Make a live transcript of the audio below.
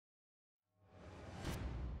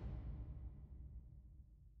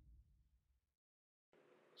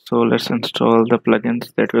So let's install the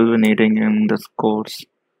plugins that we'll be needing in this course.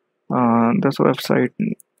 This website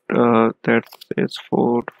that is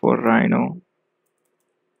for Rhino,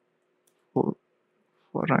 for,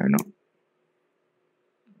 for Rhino.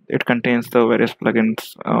 It contains the various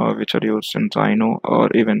plugins which are used in Rhino or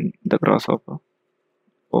even the Grasshopper.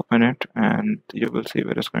 Open it and you will see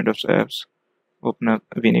various kind of apps. Open up.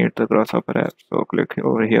 We need the Grasshopper app, so click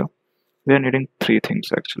over here. We are needing three things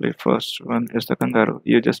actually. First one is the kangaroo.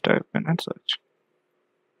 You just type in and search.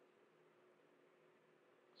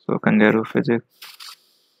 So kangaroo physics.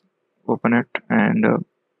 Open it and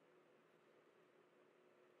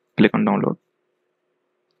click on download,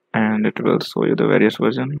 and it will show you the various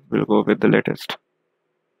version. We'll go with the latest,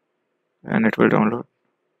 and it will download.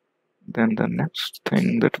 Then the next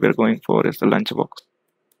thing that we're going for is the lunchbox.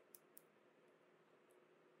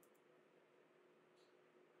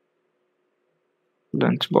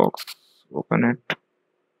 Lunchbox. Open it.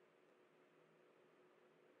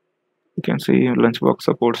 You can see lunchbox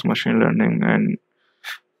supports machine learning, and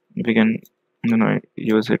we can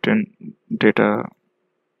use it in data.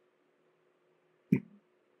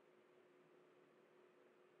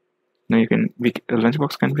 Now you can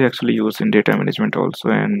lunchbox can be actually used in data management also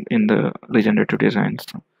and in the regenerative designs.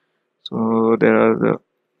 So there are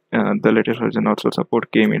the latest version also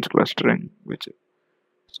support k-means clustering, which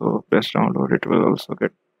so press download. It will also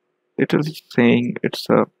get. It is saying it's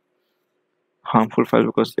a harmful file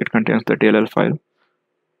because it contains the DLL file,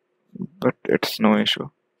 but it's no issue.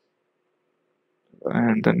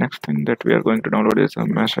 And the next thing that we are going to download is a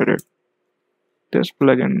meshedit. This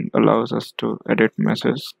plugin allows us to edit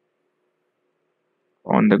meshes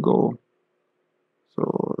on the go.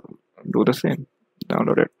 So do the same.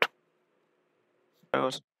 Download it.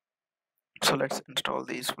 So let's install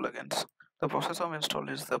these plugins. The process of install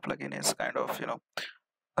is the plugin is kind of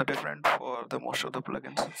different for the most of the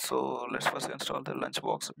plugins. So let's first install the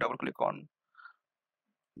lunchbox. Double click on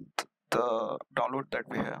the download that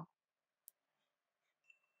we have.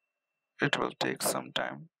 It will take some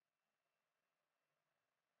time.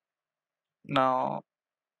 Now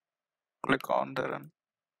click on the run,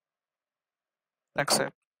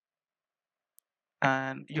 accept,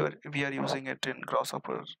 and we are using it in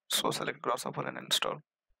Grasshopper. So select Grasshopper and install.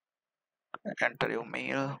 Enter your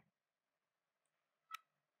mail.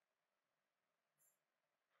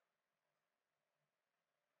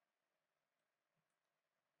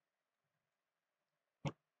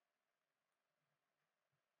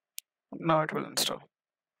 Now it will install.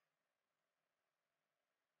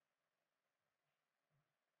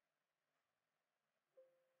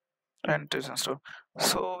 And it is installed.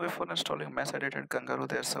 So before installing meshedit and kangaroo,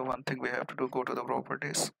 there's one thing we have to do. Go to the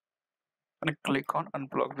properties and click on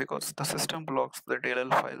unblock because the system blocks the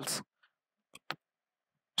DLL files.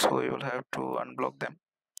 So you will have to unblock them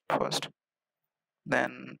first,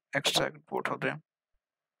 then extract both of them.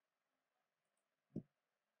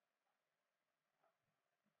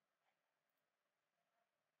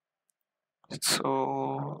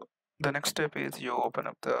 So the next step is you open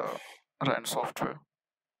up the run software.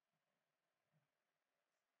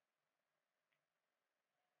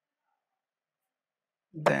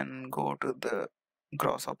 Then go to the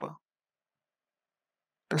Grasshopper,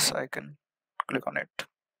 this icon, click on it.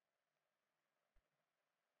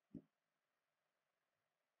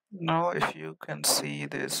 Now if you can see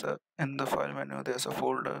this in the file menu, there's a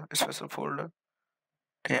folder, a special folder,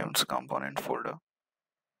 games component folder.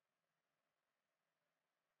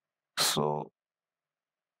 So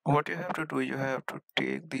what you have to do, you have to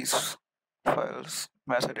take these files,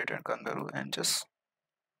 meshedit and kangaroo, and just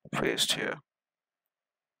paste here.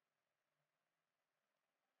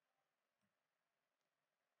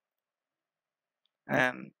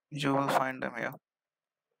 And you will find them here.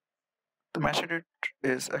 The meshedit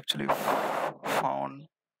is actually found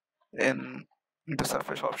in the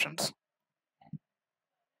surface options.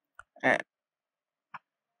 And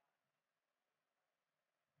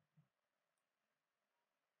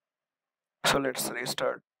so let's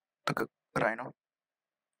restart the Rhino.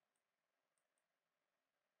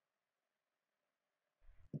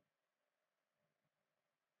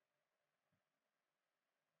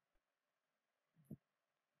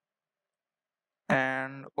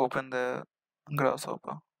 And open the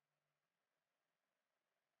Grasshopper.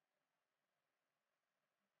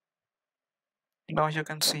 Now you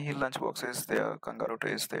can see lunchbox is there, kangaroo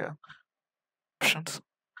is there. Options.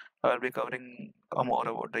 I'll be covering more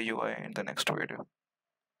about the UI in the next video.